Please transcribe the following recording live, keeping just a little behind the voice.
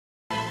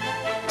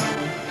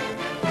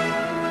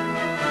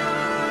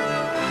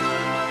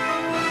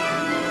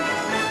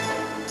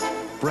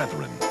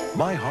Brethren,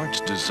 my heart's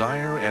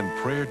desire and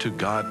prayer to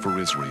God for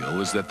Israel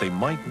is that they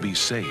might be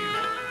saved.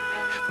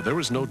 For there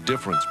is no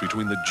difference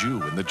between the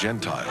Jew and the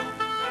Gentile,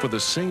 for the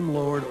same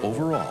Lord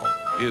over all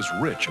is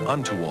rich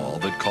unto all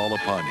that call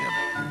upon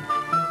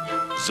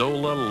him.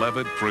 Zola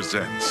Levitt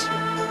presents.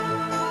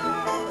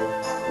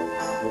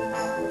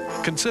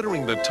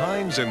 Considering the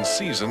times and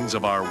seasons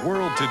of our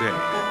world today,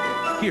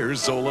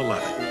 here's Zola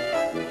Levitt.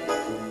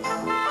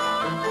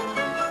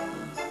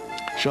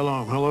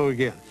 Shalom. Hello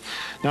again.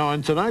 Now,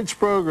 on tonight's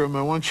program,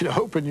 I want you to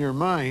open your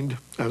mind,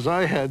 as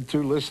I had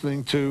to,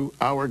 listening to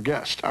our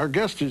guest. Our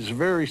guest is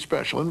very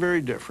special and very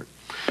different.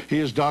 He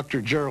is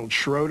Dr. Jerald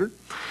Shroeder.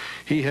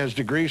 He has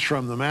degrees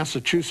from the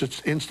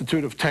Massachusetts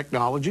Institute of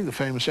Technology, the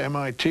famous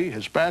MIT,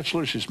 his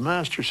bachelor's, his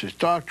master's, his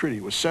doctorate.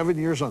 He was 7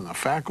 years on the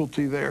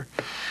faculty there.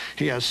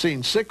 He has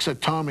seen 6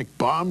 atomic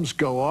bombs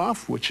go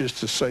off, which is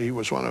to say he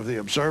was one of the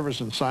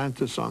observers and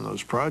scientists on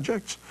those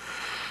projects.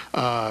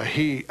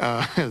 He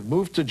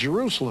moved to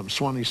Jerusalem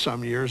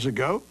 20-some years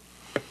ago.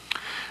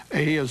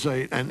 He is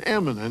an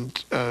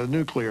eminent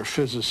nuclear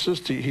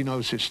physicist. He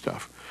knows his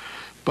stuff.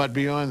 But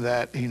beyond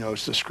that, he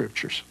knows the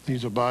scriptures.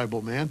 He's a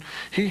Bible man.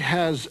 He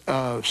has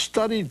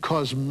studied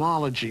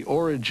cosmology,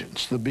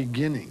 origins, the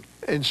beginning,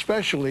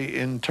 especially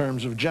in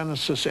terms of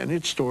Genesis and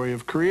its story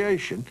of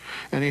creation.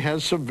 And he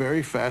has some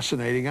very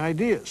fascinating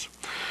ideas.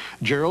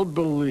 Jerald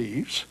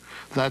believes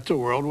that the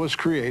world was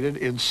created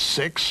in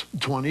 6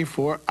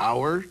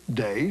 24-hour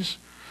days,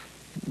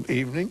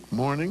 evening,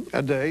 morning,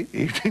 a day,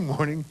 evening,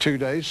 morning, 2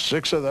 days,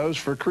 6 of those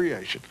for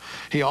creation.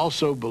 He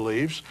also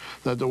believes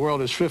that the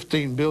world is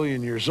 15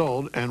 billion years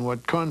old, and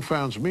what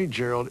confounds me,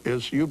 Jerald,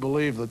 is you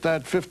believe that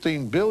that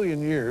 15 billion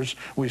years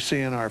we see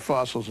in our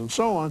fossils and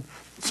so on,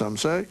 some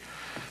say,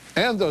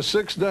 and those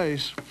 6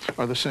 days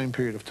are the same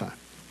period of time.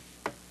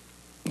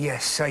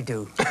 Yes, I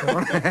do.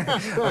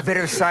 A bit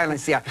of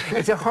silence, yeah.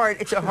 It's a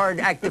hard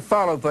act to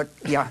follow, but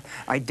yeah,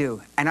 I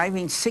do. And I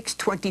mean 6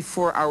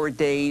 24-hour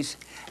days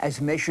as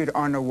measured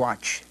on a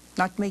watch.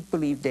 Not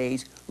make-believe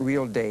days,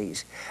 real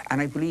days. And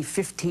I believe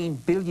 15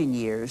 billion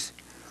years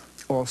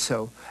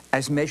also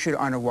as measured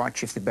on a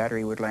watch if the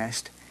battery would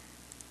last.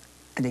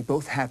 And they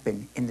both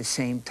happen in the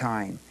same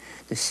time.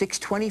 The 6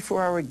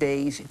 24-hour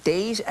days,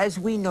 days as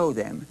we know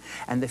them,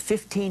 and the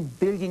 15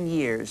 billion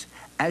years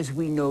as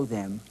we know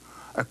them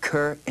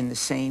occur in the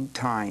same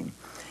time.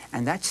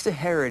 And that's the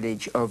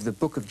heritage of the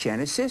book of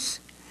Genesis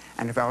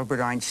and of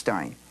Albert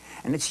Einstein.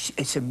 And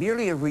it's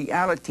merely a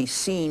reality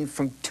seen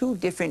from 2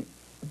 different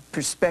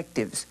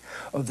perspectives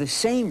of the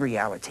same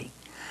reality.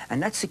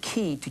 And that's the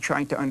key to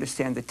trying to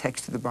understand the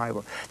text of the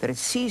Bible, that it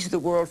sees the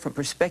world from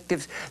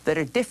perspectives that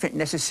are different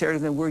necessarily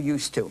than we're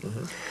used to.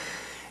 Mm-hmm.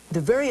 The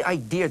very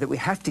idea that we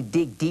have to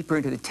dig deeper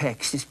into the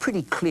text is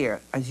pretty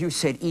clear. As you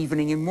said,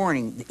 evening and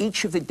morning.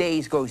 Each of the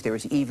days goes, there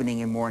is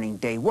evening and morning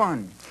day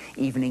 1,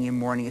 evening and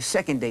morning a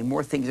second day.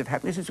 More things have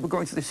happened. This is, we're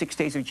going through the 6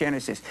 days of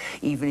Genesis.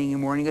 Evening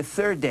and morning a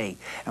third day.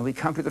 And we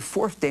come to the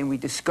 4th day and we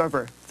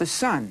discover the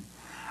sun.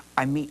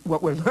 I mean,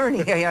 what we're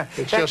learning...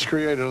 It's just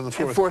created on the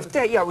 4th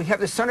day. Yeah, we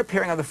have the sun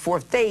appearing on the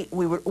 4th day.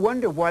 We would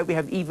wonder why we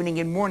have evening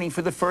and morning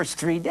for the first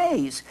 3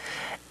 days.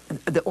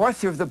 The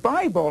author of the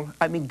Bible,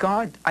 I mean,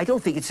 God, I don't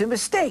think it's a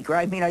mistake,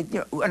 right? I mean,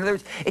 in other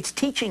words, it's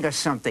teaching us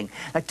something.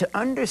 That to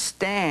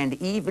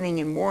understand evening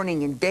and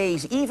morning and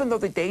days, even though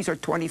the days are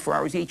 24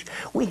 hours each,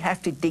 we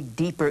have to dig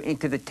deeper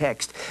into the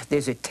text.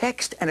 There's a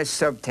text and a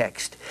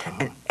subtext.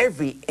 And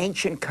every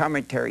ancient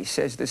commentary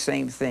says the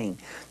same thing.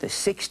 The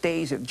 6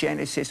 days of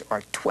Genesis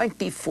are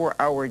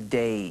 24-hour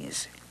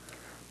days,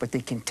 but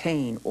they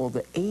contain all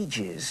the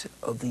ages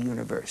of the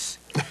universe.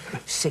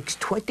 6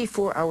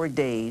 24-hour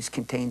days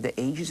contain the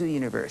ages of the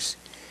universe.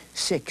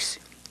 6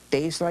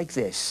 days like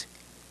this,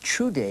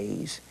 true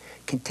days,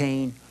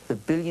 contain the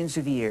billions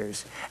of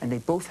years, and they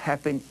both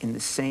happen in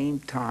the same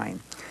time.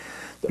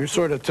 You're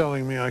sort of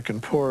telling me I can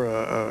pour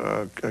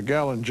a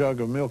gallon jug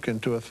of milk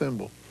into a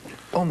thimble.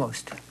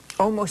 Almost.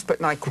 Almost, but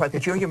not quite.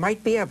 But you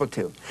might be able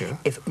to. Yeah.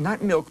 If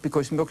not milk,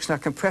 because milk's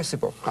not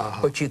compressible.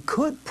 But you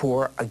could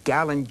pour a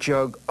gallon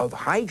jug of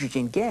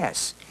hydrogen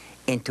gas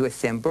into a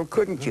thimble,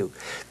 couldn't you?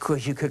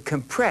 Because you could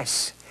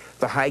compress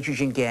the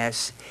hydrogen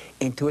gas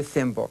into a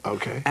thimble.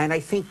 Okay. And I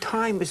think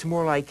time is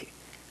more like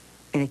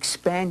an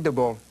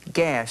expandable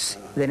gas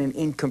than an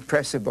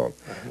incompressible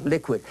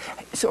liquid.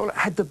 So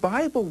had the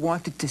Bible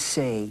wanted to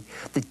say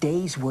the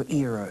days were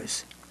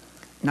eras,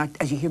 not,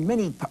 as you hear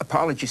many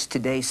apologists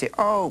today say,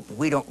 oh,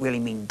 we don't really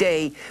mean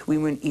day, we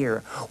mean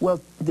era. Well,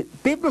 the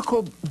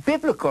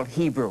biblical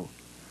Hebrew,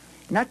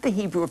 not the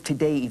Hebrew of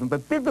today even,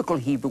 but biblical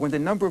Hebrew, when the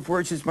number of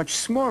words is much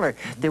smaller,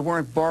 there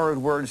weren't borrowed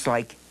words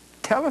like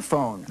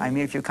telephone. I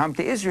mean, if you come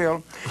to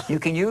Israel, you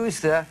can use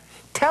the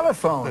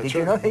telephone. That's Did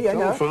you know? right.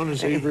 Telephone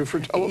is Hebrew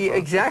for telephone.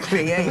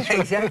 Exactly, yeah,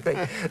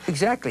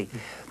 exactly.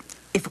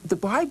 If the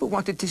Bible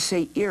wanted to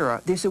say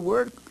era, there's a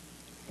word,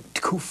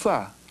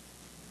 tkufa,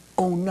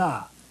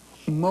 ona,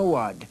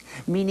 moad,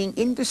 meaning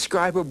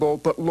indescribable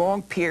but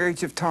long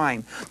periods of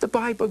time. The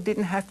Bible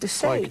didn't have to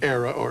say. Like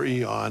era or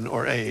eon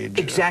or age.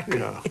 Exactly.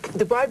 Yeah.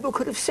 The Bible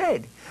could have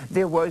said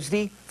there was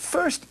the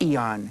first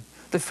eon,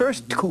 the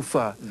first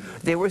tkufa.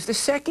 There was the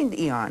second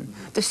eon,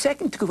 the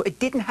second tkufa. It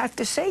didn't have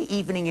to say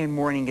evening and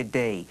morning a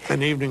day.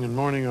 And evening and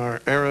morning are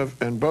Erev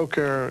and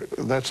Boker.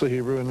 That's the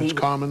Hebrew, and it's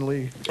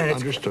commonly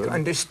understood.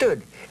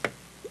 Understood.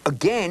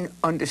 Again,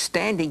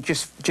 understanding,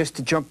 just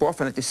to jump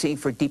off on it, to see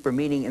for deeper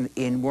meaning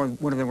in one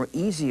of the more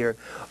easier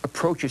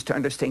approaches to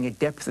understanding the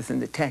depth within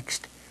the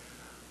text.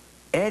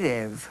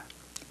 Erev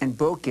and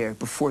Boker,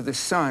 before the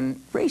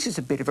sun, raises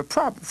a bit of a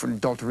problem for an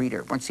adult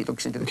reader once he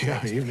looks into the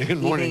text. Yeah, evening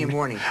and morning. Evening and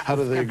morning. How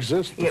do they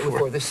exist before? Yeah,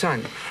 before the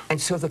sun. And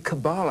so the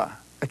Kabbalah,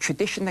 a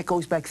tradition that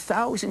goes back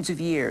thousands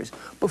of years,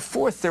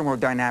 before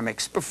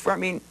thermodynamics, before, I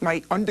mean,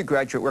 my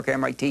undergraduate work at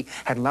MIT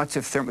had lots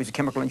of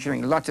chemical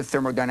engineering, lots of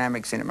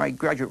thermodynamics in it. My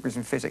graduate work was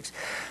in physics.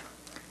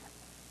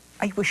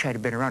 I wish I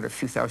had been around a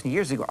few thousand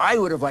years ago. I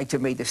would have liked to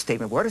have made this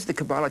statement. What does the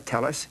Kabbalah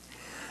tell us?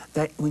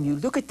 That when you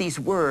look at these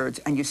words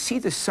and you see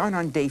the sun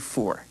on day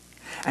 4,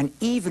 and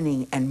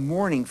evening and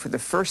morning for the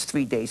first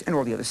 3 days, and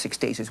all the other 6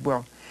 days as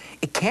well,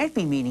 it can't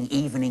be meaning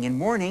evening and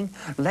morning.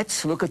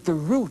 Let's look at the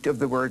root of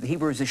the word. The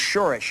Hebrew is a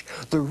shorish.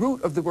 The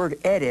root of the word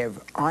erev,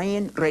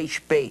 ayin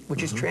reish beit,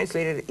 which is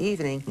translated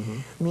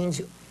evening,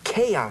 means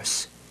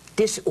chaos,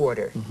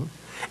 disorder.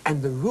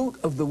 And the root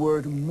of the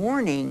word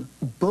morning,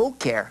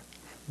 boker,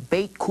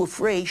 Beit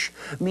Kuf Resh,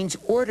 means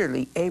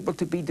orderly, able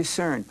to be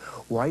discerned.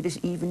 Why does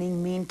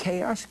evening mean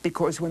chaos?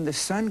 Because when the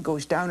sun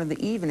goes down in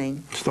the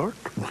evening, It's dark.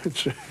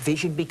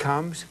 vision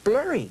becomes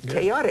blurry,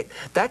 chaotic.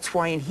 That's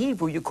why in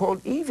Hebrew you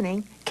call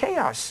evening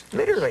chaos,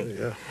 literally.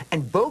 Yeah.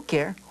 And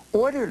Boker,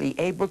 orderly,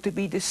 able to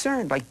be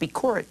discerned, like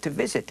Bikoret, to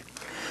visit.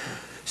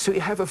 So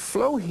you have a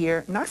flow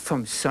here, not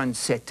from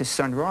sunset to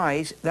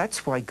sunrise.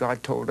 That's why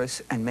God told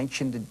us and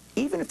mentioned that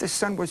even if the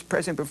sun was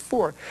present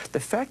before, the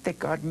fact that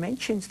God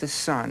mentions the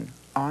sun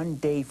on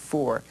day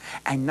 4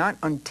 and not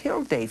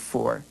until day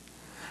 4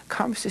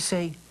 comes to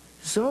say,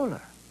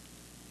 Zola,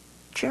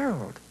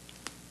 Jerald,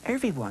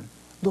 everyone,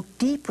 look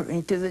deeper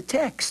into the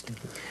text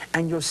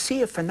and you'll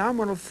see a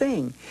phenomenal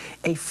thing,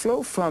 a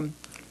flow from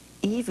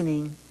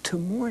evening to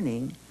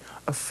morning,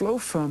 a flow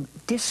from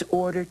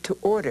disorder to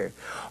order,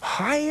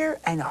 higher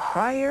and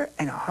higher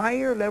and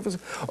higher levels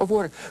of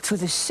order. Through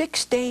the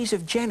 6 days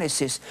of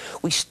Genesis,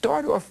 we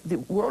start off, the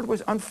world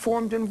was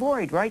unformed and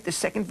void, right? The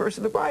second verse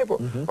of the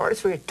Bible.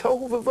 Artists were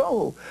tohu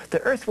vavohu. The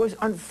earth was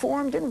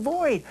unformed and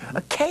void,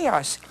 a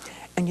chaos.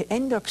 And you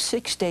end up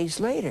 6 days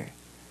later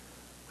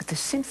with the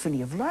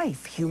symphony of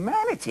life,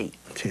 humanity.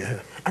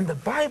 Yeah. And the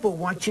Bible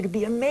wants you to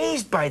be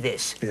amazed by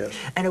this. Yes.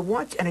 And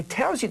it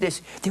tells you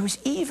this. There was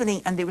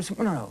evening and there was,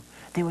 no.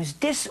 There was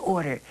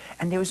disorder,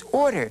 and there was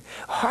order,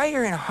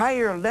 higher and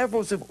higher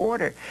levels of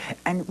order.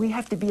 And we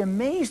have to be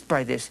amazed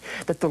by this,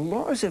 that the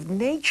laws of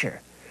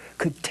nature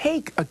could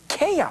take a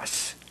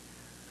chaos,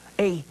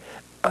 a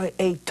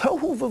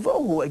tohu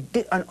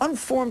vavohu, an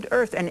unformed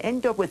earth, and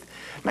end up with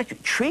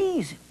like,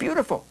 trees,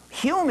 beautiful,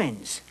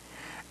 humans.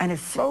 And it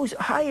flows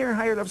higher and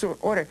higher levels of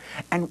order.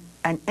 And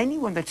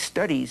anyone that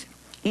studies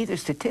either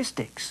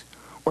statistics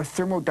or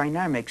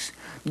thermodynamics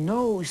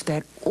knows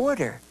that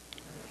order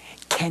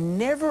can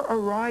never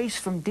arise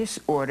from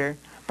disorder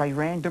by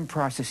random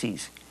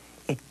processes.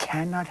 It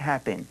cannot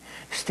happen.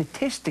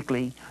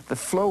 Statistically, the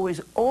flow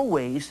is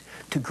always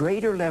to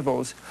greater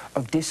levels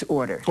of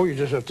disorder. Oh, you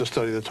just have to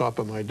study the top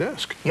of my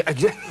desk. Yeah,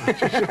 exactly.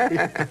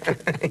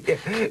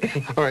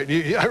 All right,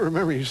 I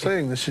remember you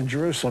saying this in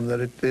Jerusalem,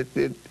 that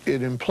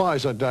it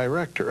implies a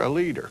director, a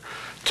leader,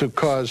 to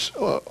cause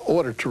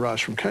order to rise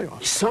from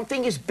chaos.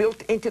 Something is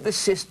built into the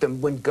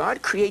system. When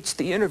God creates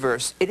the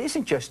universe, it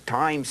isn't just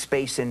time,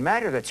 space, and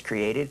matter that's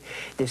created.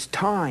 There's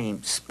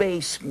time,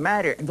 space,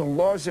 matter, and the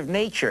laws of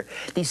nature.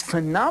 These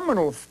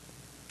phenomenal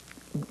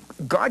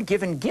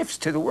God-given gifts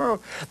to the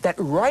world that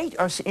write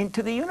us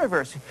into the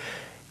universe.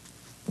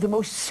 The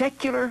most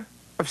secular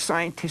of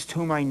scientists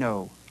whom I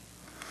know,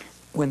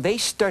 when they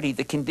study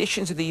the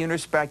conditions of the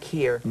universe back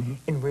here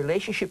in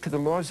relationship to the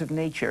laws of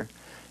nature,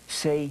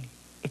 say,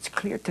 it's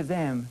clear to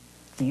them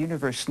the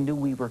universe knew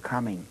we were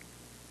coming.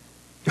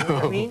 You know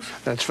what that means?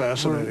 That's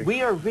fascinating.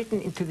 We are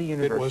written into the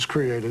universe. It was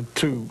created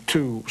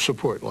to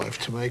support life,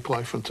 to make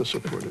life and to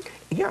support it.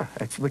 Yeah,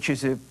 which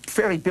is a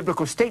fairly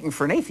biblical statement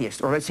for an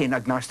atheist, or let's say an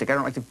agnostic. I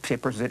don't like to say a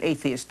person is an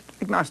atheist.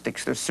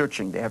 Agnostics, they're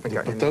searching. They haven't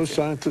got But those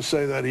scientists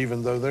say that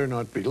even though they're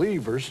not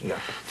believers,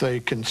 they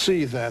can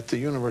see that the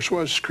universe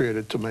was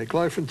created to make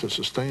life and to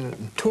sustain it.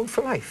 Tuned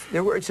for life.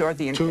 Their words are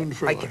the... Tuned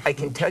for life. I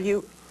can tell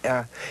you,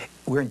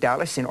 we're in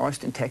Dallas, in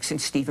Austin,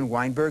 Texas. Stephen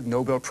Weinberg,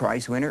 Nobel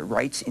Prize winner,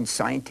 writes in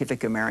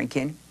Scientific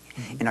American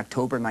in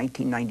October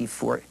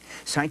 1994.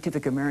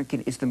 Scientific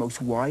American is the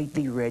most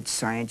widely read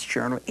science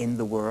journal in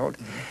the world.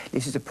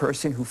 This is a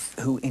person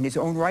who in his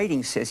own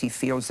writing says he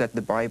feels that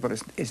the Bible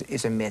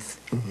is a myth.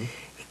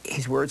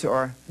 His words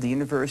are, the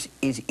universe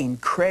is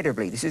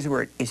incredibly, this is the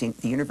word, the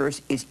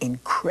universe is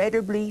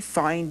incredibly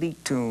finely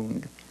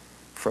tuned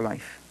for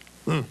life.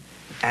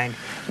 And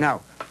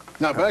now,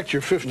 Now, back to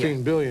your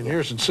 15 billion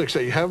years and 6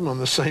 days. You have them on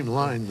the same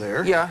line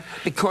there. Yeah,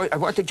 because I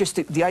wanted just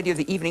the idea of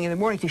the evening and the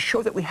morning to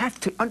show that we have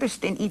to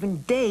understand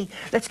even day.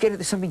 Let's get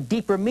into something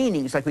deeper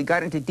meanings, like we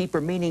got into deeper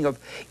meaning of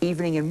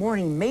evening and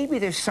morning. Maybe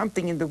there's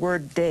something in the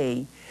word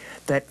day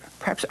that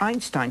perhaps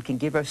Einstein can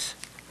give us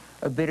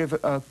a bit of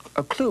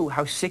a clue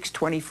how 6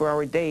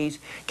 24-hour days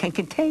can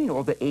contain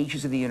all the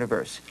ages of the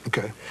universe.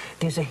 Okay.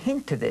 There's a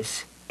hint to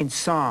this in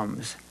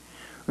Psalms.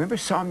 Remember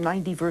Psalm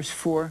 90, verse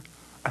 4?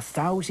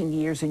 1,000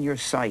 years in your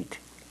sight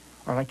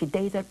are like a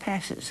day that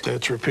passes.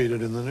 That's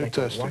repeated in the New Like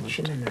a Testament. watch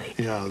in the night.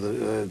 Yeah,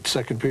 the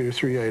 2 Peter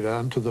 3:8,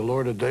 unto the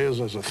Lord a day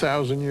is as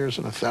 1,000 years,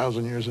 and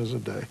 1,000 years as a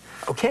day.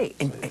 Okay,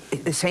 and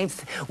the same.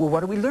 Well,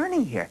 what are we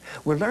learning here?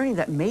 We're learning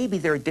that maybe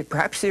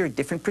perhaps there are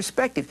different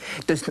perspectives.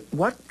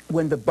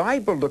 When the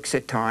Bible looks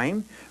at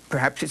time,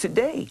 perhaps it's a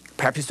day,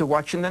 perhaps it's a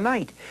watch in the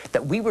night.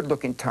 That we would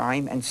look in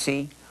time and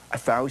see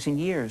 1,000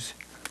 years.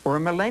 Or a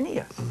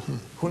millennia,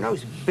 who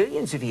knows,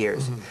 billions of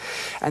years.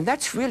 And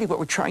that's really what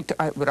we're trying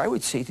to, what I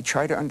would say, to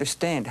try to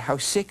understand how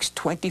 6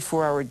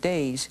 24-hour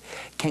days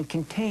can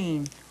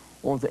contain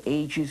all the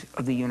ages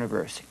of the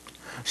universe.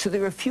 So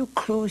there are a few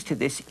clues to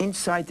this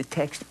inside the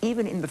text,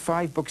 even in the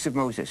 5 books of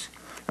Moses.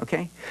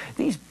 Okay?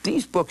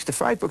 These books, the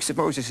 5 books of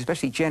Moses,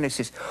 especially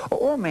Genesis, are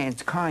all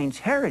mankind's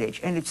heritage,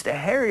 and it's the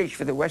heritage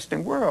for the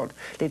Western world.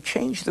 They've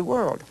changed the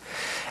world.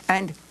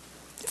 And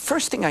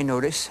first thing I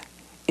notice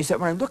is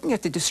that when I'm looking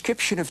at the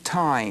description of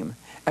time,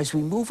 as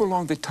we move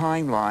along the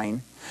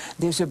timeline,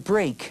 there's a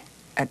break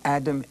at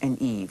Adam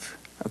and Eve,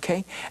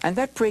 okay? And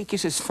that break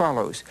is as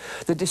follows.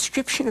 The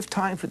description of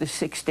time for the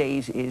 6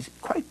 days is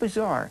quite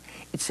bizarre.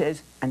 It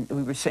says, and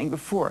we were saying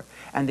before,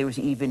 and there was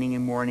evening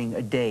and morning,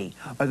 a day.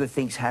 Other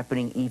things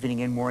happening,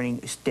 evening and morning,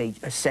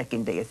 a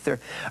second day, a third.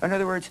 In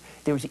other words,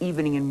 there was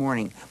evening and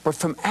morning. But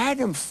from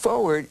Adam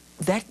forward,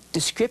 that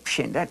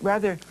description, that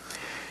rather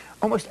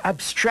almost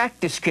abstract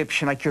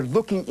description, like you're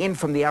looking in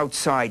from the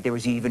outside, there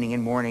was evening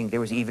and morning, there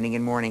was evening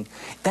and morning,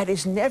 that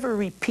is never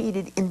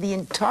repeated in the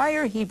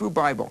entire Hebrew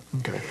Bible.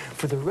 Okay.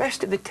 For the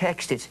rest of the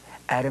text, it's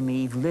Adam and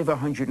Eve live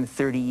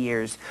 130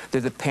 years.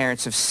 They're the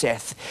parents of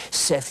Seth.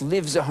 Seth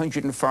lives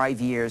 105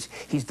 years.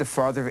 He's the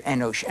father of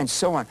Enosh, and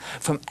so on.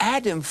 From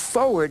Adam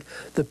forward,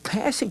 the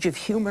passage of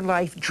human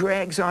life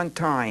drags on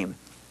time.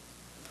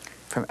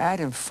 From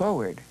Adam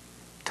forward,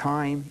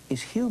 time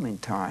is human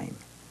time.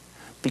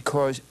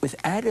 Because with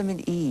Adam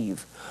and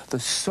Eve, the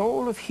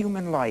soul of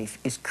human life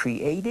is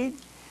created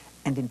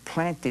and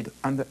implanted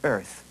on the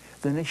earth.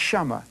 The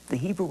neshama, the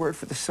Hebrew word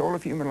for the soul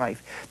of human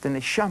life, the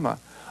neshama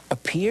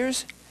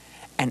appears,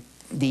 and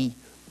the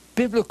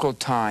biblical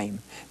time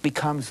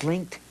becomes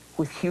linked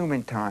with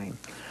human time.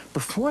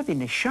 Before the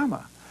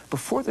neshama,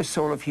 before the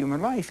soul of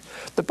human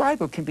life, the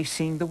Bible can be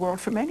seeing the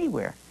world from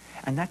anywhere.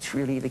 And that's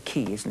really the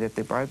key, isn't it?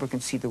 The Bible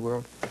can see the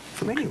world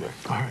from anywhere.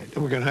 All right,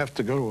 we're going to have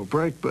to go to a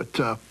break, but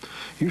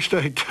you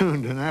stay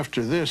tuned, and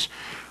after this,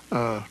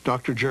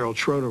 Dr. Jerald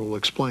Shroeder will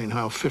explain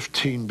how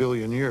 15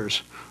 billion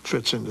years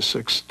fits into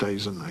 6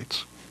 days and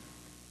nights.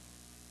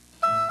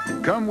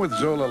 Come with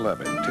Zola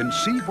Levitt and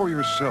see for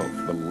yourself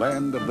the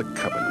land of the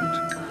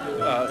covenant.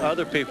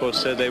 Other people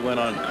said they went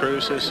on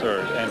cruises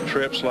and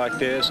trips like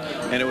this,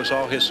 and it was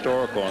all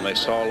historical, and they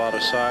saw a lot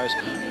of sights,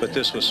 but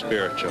this was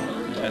spiritual,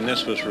 and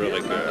this was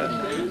really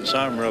good. So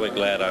I'm really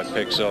glad I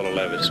picked Zola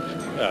Levitt's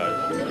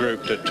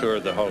group to tour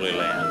the Holy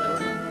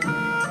Land.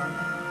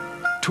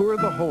 Tour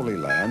the Holy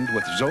Land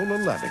with Zola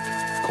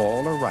Levitt.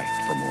 Call or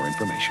write for more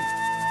information.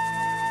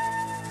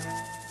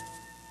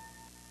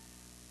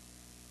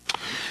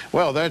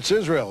 Well, that's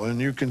Israel,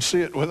 and you can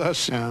see it with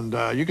us, and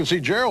you can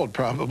see Jerald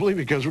probably,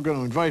 because we're going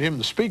to invite him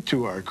to speak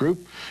to our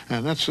group,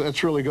 and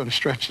that's really going to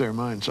stretch their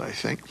minds, I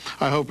think.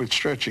 I hope it's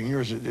stretching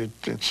yours.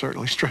 It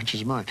certainly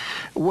stretches mine.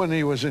 When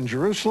he was in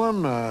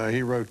Jerusalem,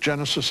 he wrote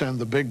Genesis and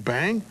the Big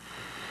Bang,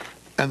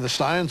 and the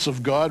Science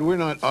of God. We're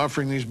not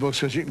offering these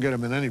books because you can get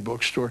them in any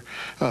bookstore.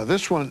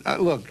 This one,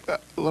 look,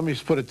 let me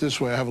put it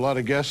this way. I have a lot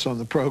of guests on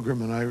the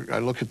program, and I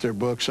look at their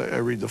books. I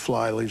read the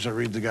flyleaves. I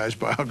read the guy's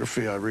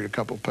biography. I read a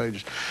couple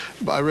pages.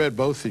 But I read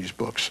both these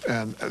books,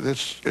 and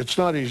it's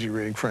not easy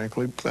reading,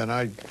 frankly. And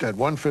I had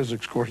one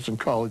physics course in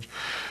college,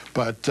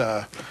 but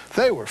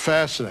they were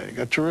fascinating.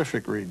 A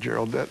terrific read,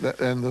 Jerald.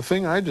 And the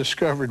thing I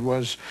discovered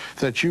was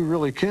that you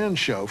really can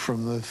show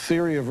from the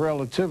theory of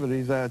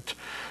relativity that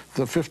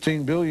the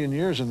 15 billion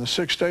years and the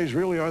 6 days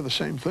really are the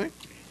same thing.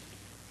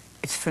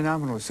 It's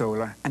phenomenal,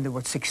 Zola. And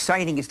what's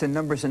exciting is the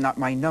numbers are not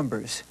my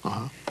numbers.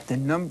 The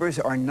numbers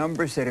are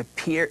numbers that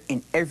appear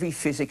in every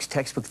physics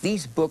textbook.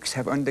 These books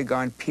have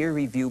undergone peer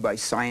review by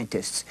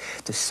scientists.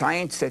 The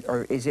science that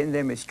is in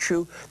them is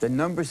true. The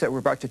numbers that we're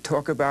about to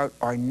talk about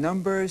are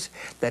numbers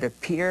that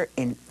appear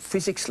in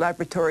physics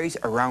laboratories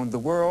around the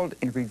world,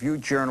 in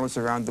reviewed journals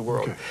around the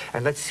world. Okay.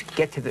 And let's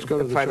get to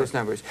apply those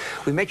numbers.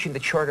 We mentioned the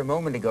chart a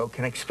moment ago.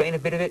 Can I explain a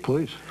bit of it?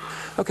 Please.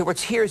 Okay,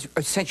 what's here is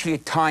essentially a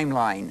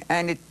timeline,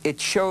 and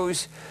it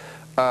shows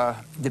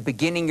the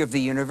beginning of the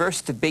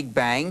universe, the Big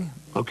Bang,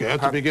 Okay,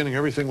 at the beginning,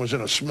 everything was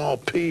in a small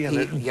p and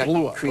it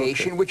blew up.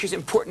 Creation, which is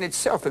important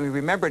itself. And we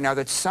remember now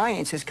that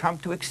science has come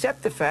to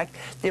accept the fact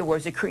there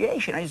was a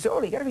creation.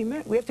 Zola, you got to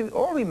remember, we have to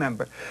all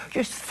remember,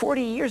 just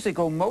 40 years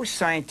ago, most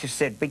scientists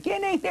said,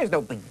 beginning? There's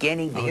no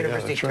beginning. The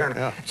universe is eternal. Right,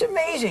 yeah. It's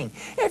amazing.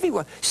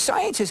 Everyone,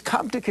 science has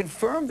come to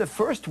confirm the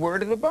first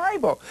word of the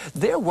Bible.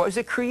 There was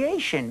a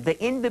creation.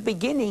 The in the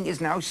beginning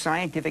is now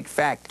scientific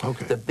fact.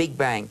 Okay. The Big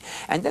Bang.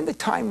 And then the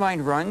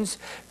timeline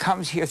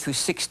comes here through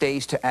 6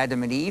 days to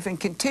Adam and Eve, and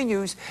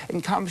continues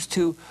and comes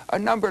to a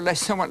number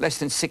somewhat less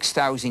than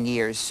 6,000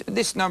 years.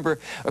 This number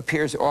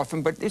appears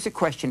often, but there's a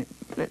question.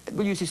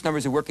 We'll use this number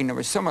as a working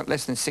number, somewhat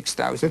less than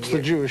 6,000 years. It's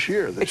the Jewish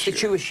year this year. It's the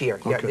Jewish year,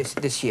 yeah, Okay.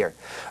 this year.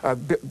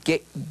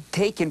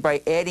 Taken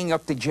by adding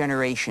up the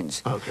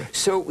generations. Okay.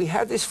 So we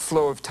have this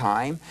flow of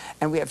time,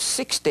 and we have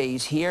 6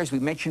 days here. As we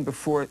mentioned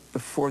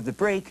before the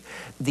break,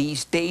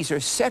 these days are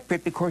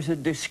separate because they're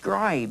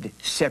described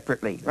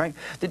separately, right?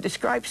 They're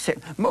described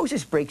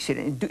Moses breaks it,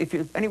 and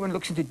if anyone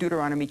looks into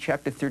Deuteronomy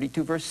chapter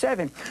 32, verse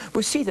 7,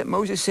 we'll see that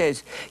Moses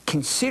says,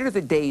 consider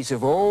the days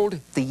of old,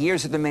 the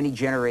years of the many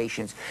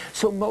generations.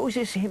 So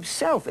Moses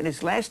himself, in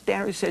his last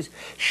stanza, says,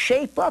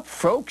 shape up,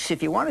 folks,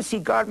 if you want to see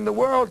God in the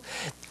world.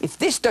 If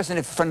this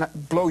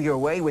doesn't blow you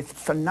away with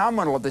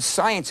phenomenal of the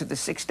science of the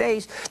 6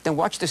 days, then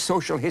watch the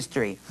social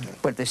history. Yeah.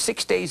 But the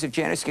 6 days of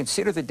Genesis,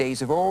 consider the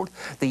days of old,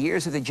 the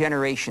years of the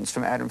generations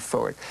from Adam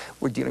forward.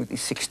 We're dealing with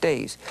these 6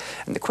 days.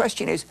 And the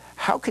question is,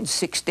 how can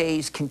 6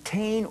 days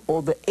contain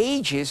all the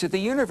ages of the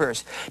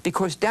universe?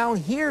 Because down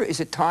here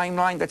is a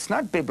timeline that's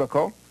not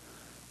biblical.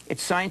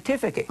 It's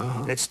scientific.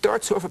 And it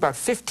starts off about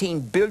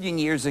 15 billion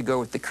years ago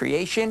with the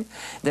creation,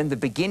 then the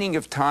beginning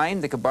of time.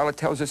 The Kabbalah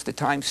tells us the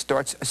time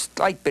starts a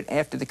slight bit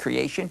after the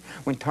creation,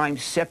 when time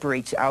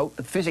separates out.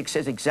 Physics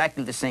says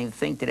exactly the same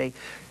thing today.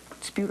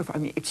 It's beautiful. I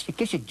mean, it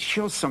gives you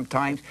chills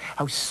sometimes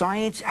how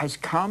science has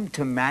come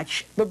to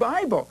match the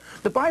Bible.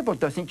 The Bible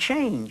doesn't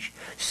change.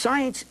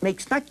 Science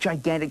makes not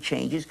gigantic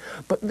changes,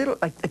 but little,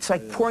 it's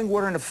like pouring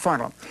water in a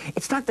funnel.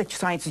 It's not that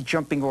science is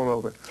jumping all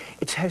over.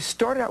 It has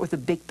started out with a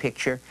big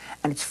picture,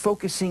 and it's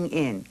focusing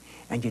in.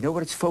 And you know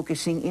what it's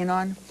focusing in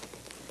on?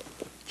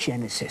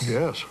 Genesis.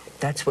 Yes.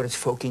 That's what it's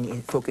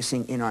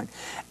focusing in on.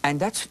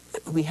 And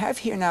we have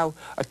here now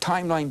a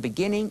timeline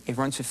beginning. It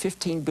runs for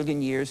 15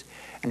 billion years,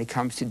 and it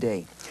comes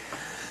today.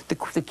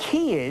 The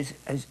key is,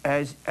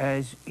 as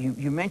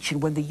you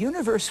mentioned, when the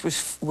universe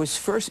was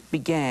first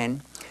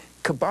began,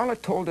 Kabbalah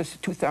told us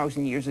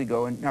 2,000 years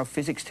ago, and now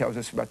physics tells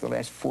us about the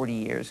last 40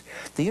 years,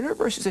 the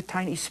universe is a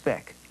tiny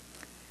speck.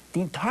 The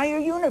entire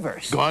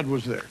universe. God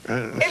was there.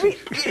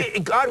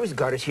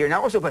 God is here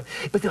now also, but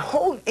the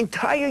whole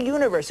entire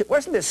universe, it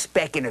wasn't a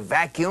speck in a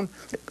vacuum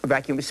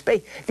of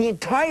space. The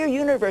entire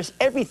universe,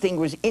 everything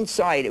was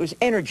inside. It was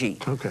energy.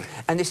 Okay.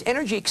 And this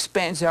energy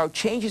expands out,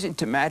 changes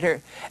into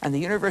matter, and the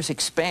universe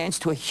expands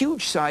to a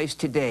huge size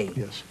today.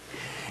 Yes.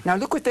 Now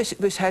look what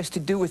this has to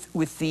do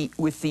with the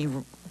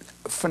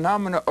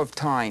phenomena of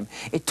time.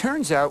 It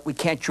turns out, we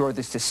can't draw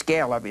this to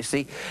scale,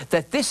 obviously,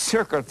 that this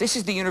circle, if this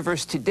is the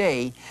universe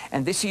today,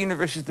 and this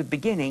universe is the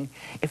beginning,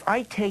 if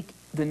I take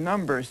the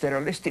numbers that are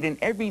listed in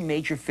every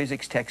major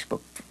physics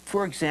textbook,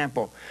 for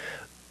example,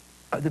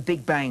 The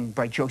Big Bang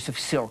by Joseph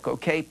Silk,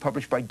 okay,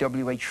 published by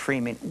W.H.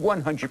 Freeman,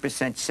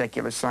 100%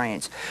 secular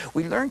science.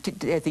 We learned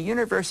today that the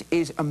universe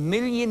is a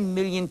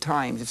million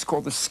times, it's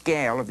called the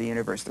scale of the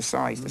universe, the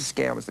size, the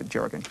scale is the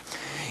jargon,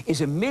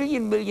 is a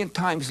million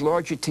times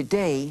larger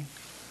today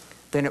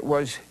than it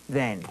was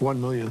then. 1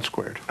 million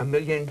squared. A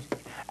million.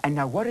 And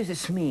now what does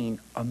this mean,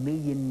 a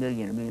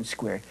million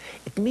squared?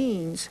 It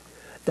means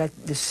that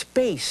the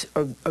space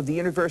of the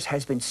universe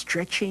has been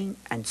stretching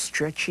and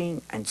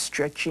stretching and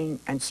stretching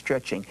and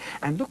stretching.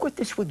 And look what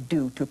this would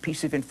do to a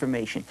piece of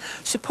information.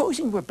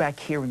 Supposing we're back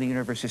here when the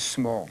universe is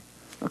small,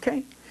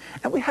 okay?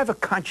 And we have a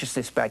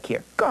consciousness back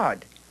here,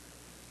 God,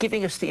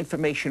 giving us the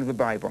information of the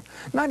Bible.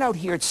 Not out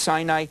here at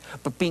Sinai,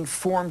 but being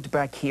formed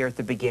back here at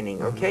the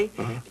beginning, okay?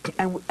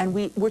 And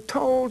we're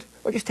told,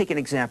 or just take an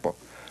example,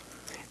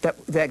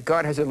 that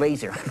God has a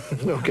laser,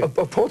 Okay.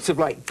 a pulse of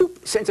light,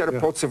 boop, sends out a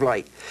pulse of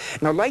light.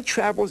 Now light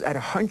travels at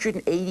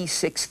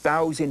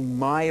 186,000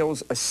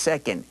 miles a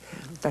second.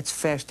 That's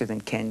faster than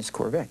Ken's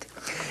Corvette.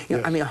 You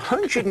know, I mean,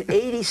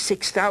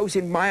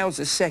 186,000 miles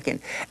a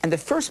second. And the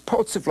first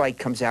pulse of light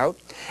comes out,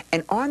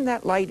 and on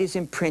that light is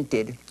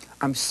imprinted,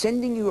 I'm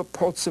sending you a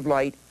pulse of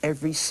light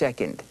every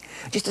second.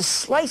 Just a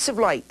slice of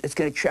light that's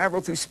going to travel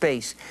through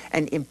space.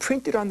 And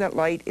imprinted on that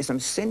light is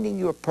I'm sending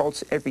you a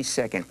pulse every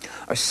second.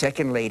 A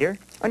second later,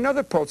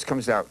 another pulse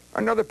comes out,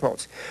 another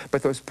pulse.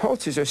 But those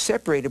pulses are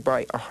separated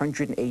by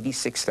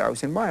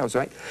 186,000 miles,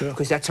 right?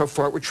 Because that's how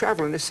far it would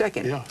travel in a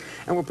second. Yeah.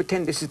 And we'll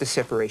pretend this is the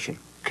separation.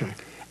 Okay.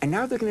 And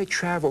now they're going to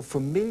travel for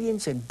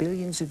millions and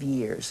billions of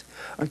years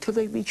until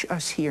they reach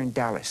us here in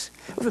Dallas.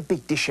 We have a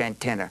big dish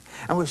antenna,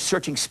 and we're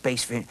searching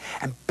space for it.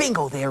 And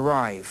bingo, they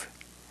arrive.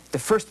 The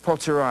first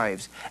pulse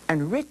arrives.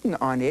 And written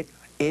on it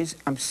is,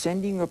 I'm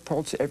sending you a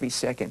pulse every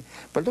second.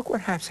 But look what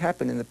has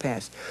happened in the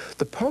past.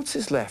 The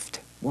pulses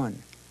left,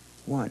 one.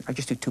 I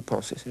just do 2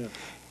 pulses. Yeah.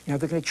 Now,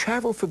 they're going to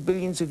travel for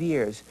billions of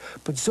years.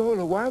 But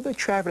Zola, while they're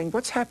traveling,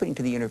 what's happening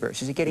to the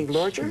universe? Is it getting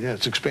larger? Yeah,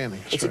 it's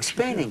expanding. It's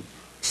expanding.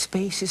 Yeah.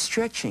 Space is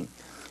stretching.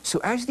 So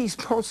as these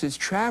pulses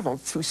travel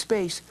through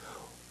space,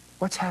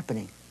 what's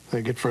happening?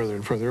 They get further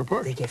and further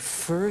apart. They get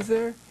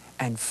further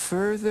and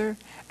further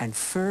and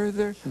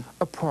further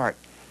apart.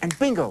 And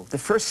bingo, the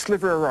first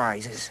sliver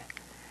arises.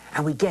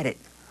 And we get it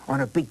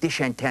on a big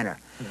dish antenna.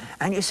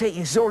 And you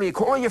say, Zola, you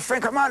call your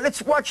friend, come on,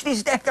 let's watch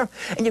these.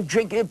 And you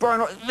drink it,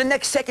 burn. The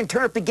next second,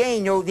 turn up the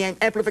gain, the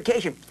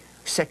amplification.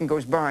 Second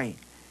goes by,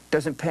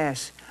 doesn't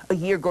pass. A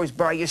year goes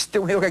by, you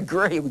still get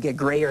gray. We get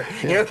grayer.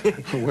 Yeah.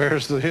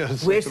 Where's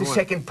the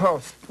second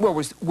pulse? Well,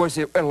 was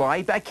it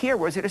alive back here?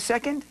 Was it a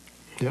second?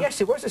 Yeah.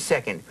 Yes, it was a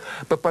second.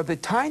 But by the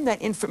time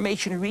that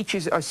information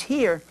reaches us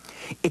here,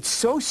 it's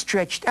so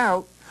stretched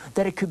out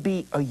that it could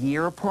be a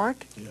year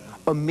apart,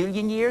 a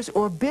million years,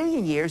 or a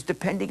billion years,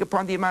 depending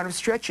upon the amount of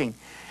stretching.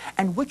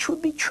 And which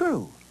would be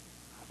true?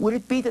 Would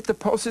it be that the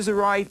pulses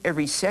arrive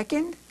every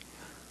second?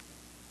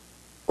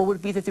 Or would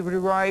it be that they would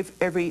arrive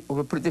every, or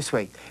we'll put it this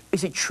way,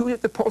 is it true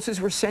that the pulses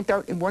were sent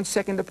out in 1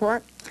 second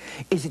apart?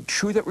 Is it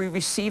true that we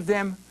receive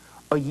them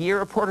a year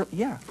apart?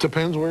 Yeah.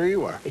 Depends where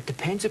you are. It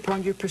depends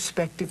upon your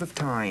perspective of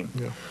time.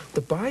 Yeah.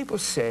 The Bible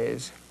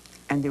says,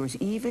 and there was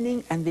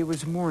evening and there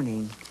was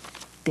morning,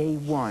 day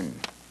one.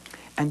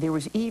 And there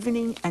was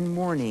evening and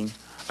morning,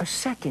 a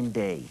second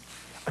day,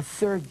 a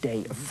third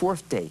day, a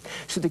fourth day.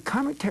 So the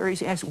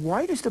commentaries ask,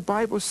 why does the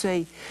Bible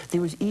say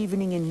there was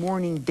evening and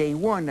morning, day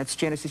one? That's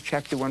Genesis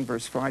chapter 1,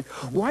 verse 5.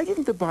 Why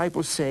didn't the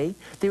Bible say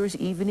there was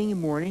evening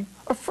and morning,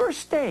 a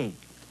first day?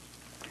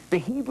 The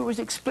Hebrew is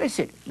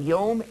explicit,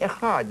 Yom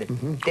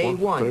Echad, day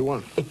one. Day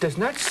one. It does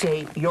not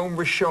say Yom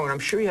Rishon. I'm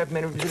sure you have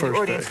many of the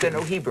audience that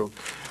know Hebrew.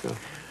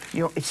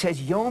 Yeah. It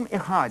says Yom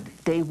Echad,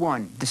 day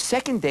one. The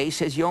second day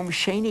says Yom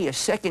Sheni, a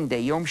second day.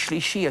 Yom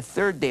Shlishi, a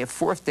third day, a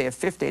fourth day, a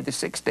fifth day, the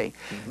sixth day.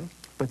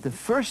 But the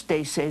first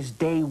day says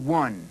day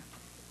one.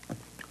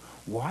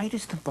 Why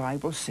does the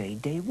Bible say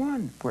day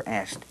one? We're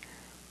asked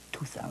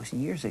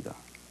 2,000 years ago.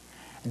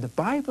 And the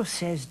Bible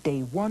says day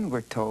one,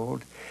 we're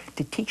told,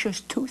 to teach us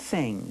two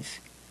things.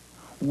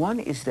 One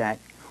is that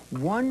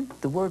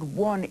the word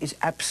one is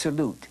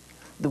absolute.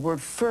 The word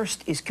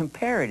first is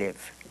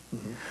comparative.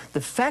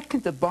 The fact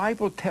that the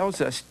Bible tells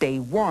us day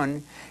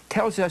one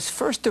tells us,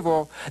 first of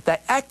all,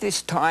 that at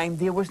this time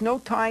there was no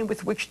time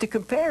with which to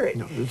compare it.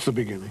 No, it's the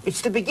beginning.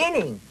 It's the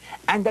beginning.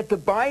 And that the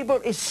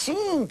Bible is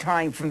seeing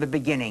time from the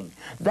beginning.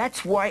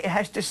 That's why it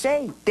has to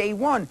say day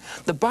one.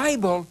 The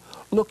Bible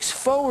looks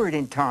forward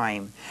in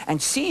time and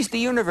sees the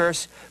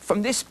universe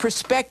from this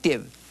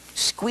perspective,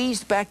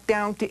 squeezed back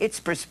down to its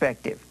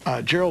perspective.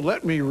 Jerald,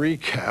 let me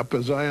recap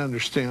as I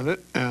understand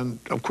it. And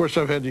of course,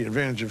 I've had the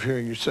advantage of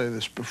hearing you say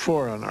this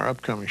before on our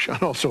upcoming show,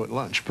 and also at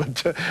lunch.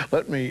 But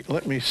let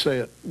me say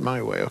it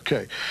my way.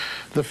 Okay,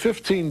 the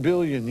 15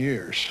 billion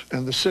years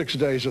and the 6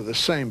 days are the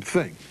same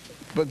thing,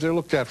 but they're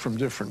looked at from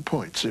different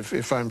points.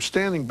 If I'm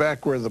standing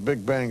back where the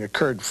Big Bang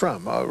occurred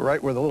from,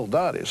 right where the little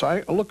dot is,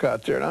 I look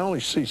out there and I only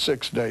see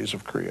 6 days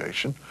of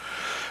creation.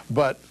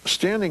 But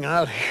standing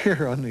out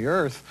here on the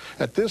Earth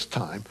at this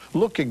time,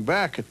 looking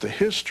back at the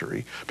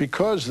history,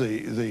 because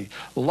the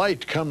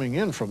light coming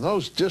in from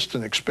those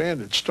distant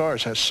expanded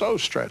stars has so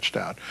stretched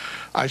out,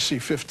 I see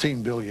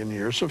 15 billion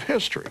years of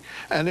history.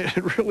 And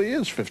it really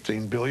is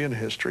 15 billion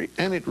history,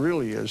 and it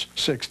really is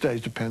 6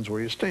 days, depends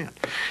where you stand.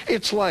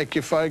 It's like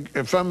if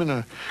I'm in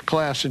a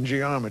class in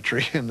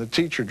geometry and the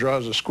teacher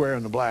draws a square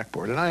on the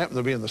blackboard, and I happen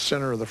to be in the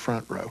center of the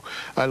front row,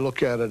 I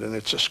look at it and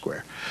it's a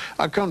square.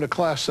 I come to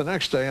class the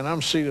next day and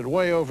I'm seated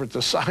way over at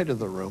the side of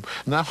the room.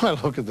 Now I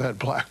look at that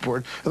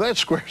blackboard, that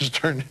square's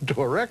turned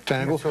into a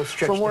rectangle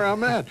from where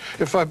I'm at.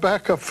 If I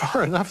back up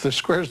far enough, the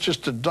square's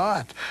just a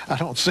dot. I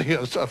don't see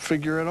a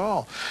figure at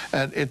all.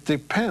 And it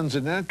depends,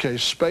 in that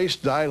case, space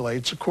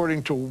dilates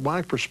according to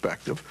my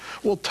perspective.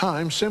 Well,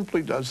 time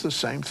simply does the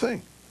same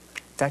thing.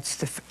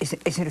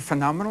 Isn't it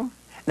phenomenal?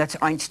 That's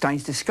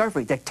Einstein's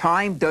discovery, that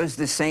time does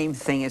the same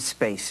thing as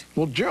space.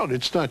 Well, Jerald,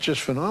 it's not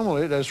just phenomenal.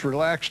 It has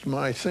relaxed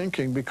my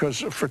thinking because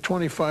for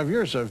 25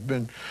 years I've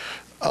been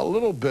a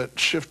little bit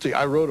shifty.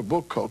 I wrote a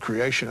book called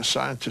Creation, a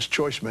Scientist's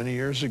Choice many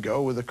years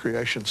ago with a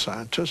creation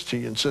scientist.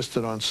 He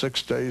insisted on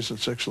 6 days and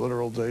 6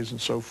 literal days and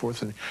so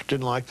forth, and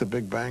didn't like the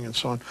Big Bang and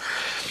so on.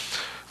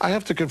 I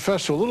have to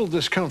confess to a little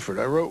discomfort.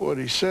 I wrote what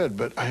he said,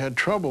 but I had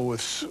trouble with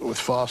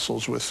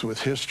fossils,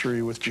 with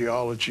history, with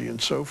geology,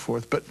 and so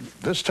forth. But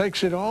this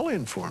takes it all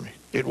in for me.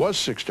 It was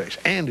 6 days,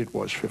 and it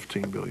was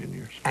 15 billion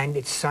years. And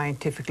it's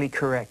scientifically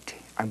correct.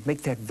 I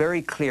make that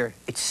very clear.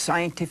 It's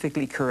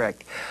scientifically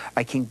correct.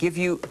 I can give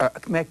you a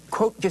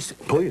quote. Just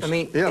please. I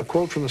mean, yeah, a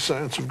quote from the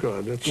Science of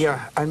God. That's,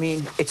 yeah, I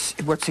mean, it's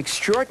what's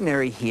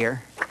extraordinary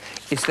here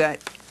is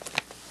that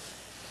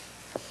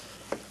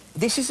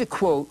this is a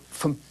quote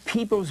from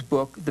Peebo's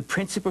book, The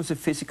Principles of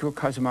Physical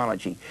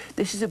Cosmology.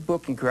 This is a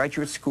book in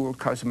graduate school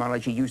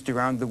cosmology used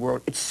around the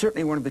world. It's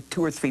certainly one of the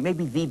 2 or 3,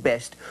 maybe the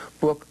best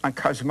book on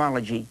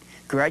cosmology,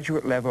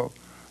 graduate level,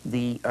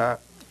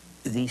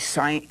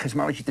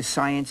 cosmology, the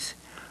science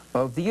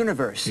of the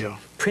universe. Yeah.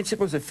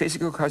 Principles of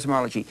physical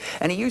cosmology.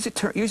 And he uses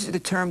the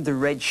term the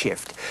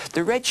redshift.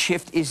 The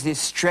redshift is this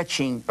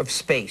stretching of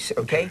space,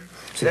 okay?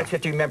 So that's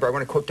what you remember. I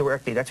want to quote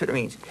directly. That's what it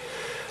means.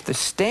 The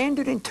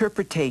standard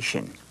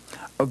interpretation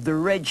of the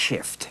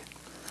redshift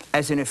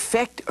as an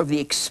effect of the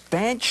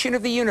expansion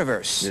of the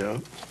universe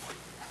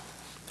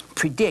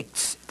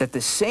predicts that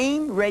the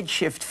same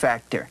redshift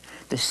factor,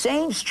 the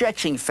same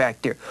stretching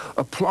factor,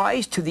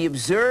 applies to the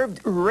observed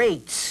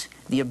rates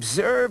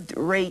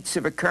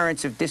of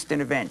occurrence of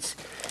distant events.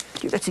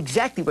 That's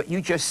exactly what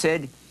you just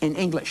said in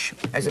English,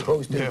 as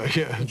opposed to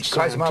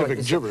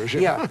scientific gibberish.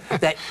 Yeah,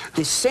 that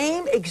the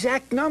same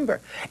exact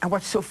number. And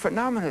what's so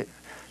phenomenal,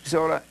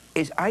 Zola,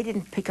 is I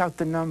didn't pick out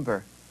the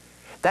number.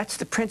 That's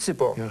the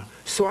principle. Yeah.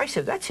 So I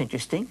said, that's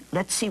interesting.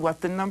 Let's see what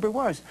the number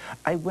was.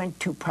 I went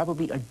to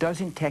probably a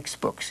dozen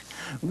textbooks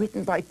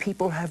written by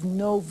people who have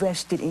no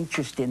vested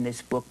interest in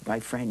this book,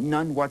 my friend,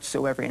 none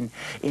whatsoever in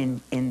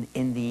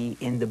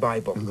the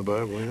Bible. In the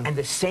Bible, yeah. And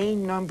the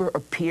same number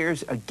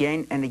appears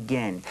again and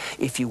again.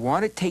 If you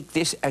want to take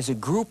this as a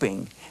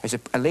grouping, as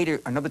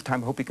another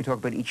time, I hope we can talk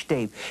about each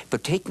day,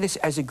 but taking this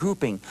as a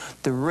grouping,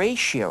 the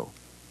ratio,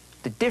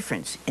 the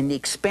difference in the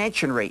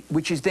expansion rate,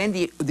 which is then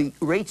the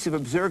rates of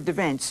observed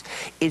events,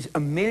 is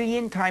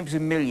 1,000,000 times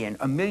 1,000,000,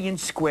 1,000,000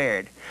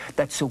 squared.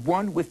 That's a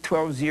 1 with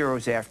 12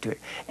 zeros after it.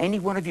 Any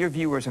one of your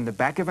viewers on the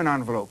back of an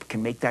envelope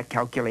can make that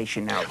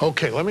calculation now.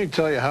 Okay, let me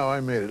tell you how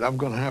I made it. I'm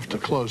going to have to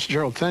close.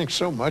 Jerald, thanks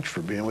so much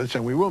for being with us,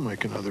 and we will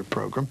make another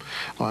program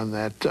on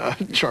that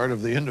chart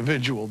of the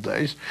individual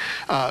days.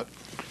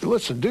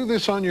 Listen, do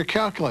this on your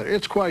calculator.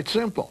 It's quite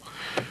simple.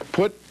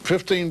 Put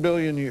 15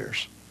 billion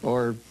years,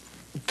 or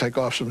take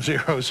off some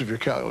zeros if your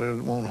calculator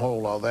won't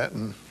hold all that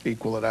and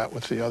equal it out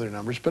with the other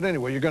numbers. But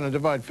anyway, you're going to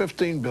divide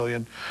 15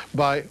 billion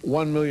by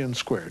 1,000,000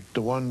 squared,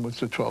 the one with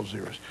the 12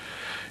 zeros.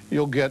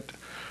 You'll get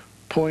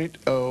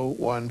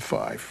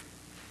 0.015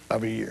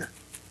 of a year.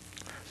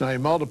 Now you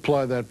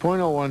multiply that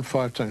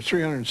 0.015 times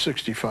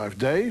 365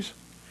 days,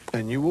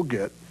 and you will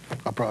get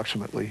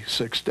approximately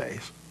 6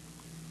 days.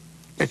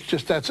 It's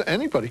just,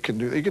 anybody can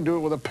do it. You can do it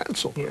with a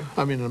pencil. Yeah.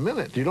 I mean, in a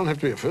minute. You don't have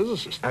to be a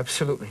physicist.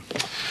 Absolutely.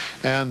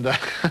 And,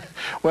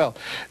 well,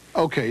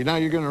 okay, now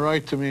you're going to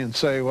write to me and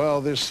say, well,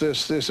 this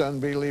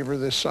unbeliever,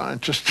 this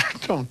scientist,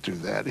 don't do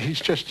that. He's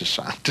just a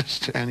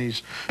scientist, and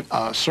he's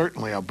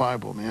certainly a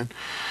Bible man.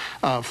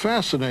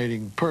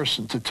 Fascinating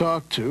person to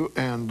talk to,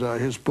 and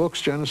his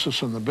books,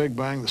 Genesis and the Big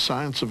Bang, The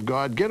Science of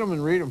God, get them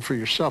and read them for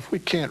yourself. We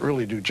can't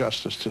really do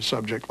justice to a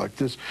subject like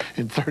this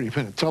in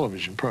 30-minute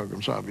television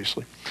programs,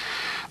 obviously.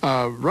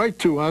 Write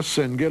to us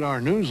and get our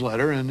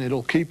newsletter, and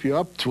it'll keep you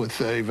up with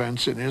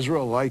events in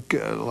Israel, like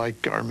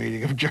our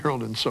meeting of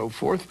Jerald and so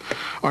forth.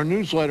 Our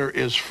newsletter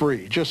is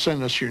free. Just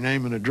send us your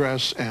name and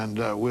address, and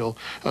we'll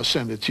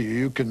send it to you.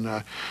 You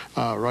can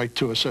write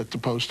to us at the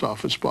post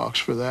office box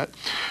for that.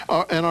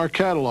 And our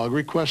catalog,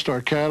 request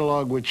our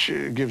catalog, which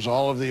gives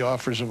all of the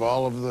offers of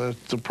all of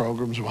the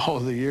programs of all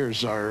of the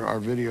years, our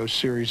video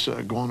series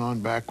going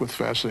on back with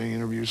fascinating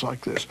interviews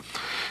like this.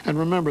 And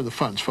remember the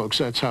funds, folks.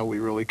 That's how we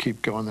really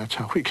keep going. That's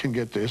how we can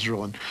get to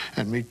Israel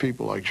and meet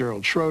people like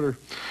Jerald Shroeder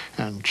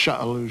and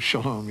Shalom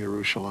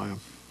Yerushalayim.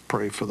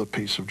 Pray for the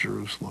peace of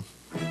Jerusalem.